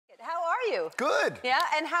are you? Good. Yeah,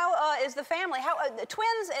 and how is the family? How the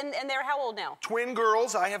twins, and they're how old now? Twin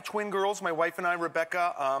girls. I have twin girls. My wife and I,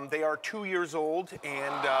 Rebecca. They are 2 years old,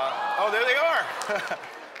 and oh, there they are.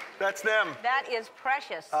 That's them. That is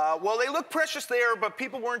precious. Well, they look precious there, but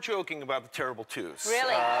people weren't joking about the terrible twos.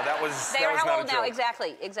 Really? They are how old now?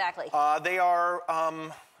 Exactly. They are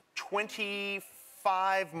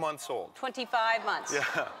 25 months old. 25 months.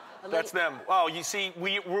 Yeah. That's them. Well, you see,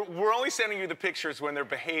 we're only sending you the pictures when they're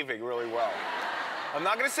behaving really well. I'm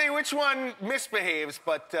not going to say which one misbehaves,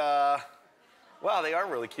 but, well, they are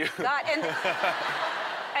really cute. God,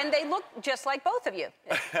 and they look just like both of you.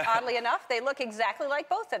 Oddly enough, they look exactly like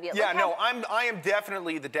both of you. Yeah, no, I am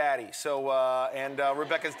definitely the daddy. So, and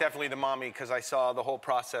Rebecca's definitely the mommy because I saw the whole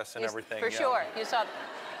process and everything. For sure, you saw.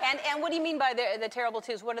 And what do you mean by the terrible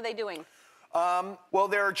twos? What are they doing? Well,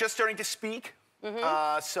 they're just starting to speak.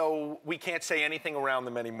 So we can't say anything around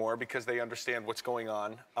them anymore because they understand what's going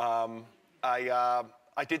on.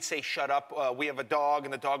 I did say shut up. We have a dog,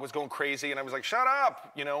 and the dog was going crazy, and I was like, shut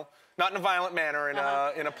up, you know? Not in a violent manner, in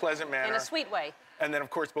a pleasant manner. In a sweet way. And then, of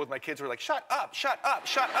course, both my kids were like, shut up, shut up,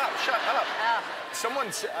 shut up, shut up. Someone,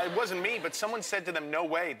 it wasn't me, but someone said to them, no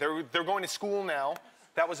way. They're going to school now.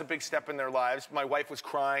 That was a big step in their lives. My wife was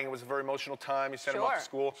crying. It was a very emotional time. You sent them off to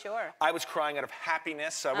school. Sure. I was crying out of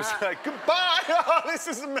happiness. I was like, goodbye. Oh, this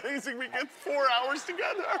is amazing. We get 4 hours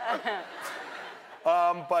together.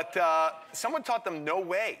 But someone taught them no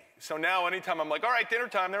way. So now anytime I'm like, all right, dinner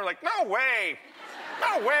time, they're like, no way.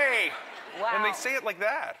 No way. Wow. And they say it like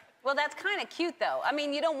that. Well, that's kind of cute, though. I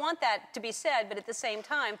mean, you don't want that to be said, but at the same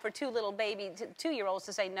time, for two little baby, 2-year-olds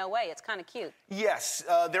to say no way, it's kind of cute. Yes,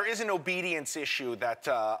 there is an obedience issue that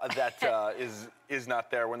is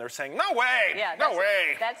not there when they're saying no way, Yeah, no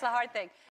way. That's the hard thing.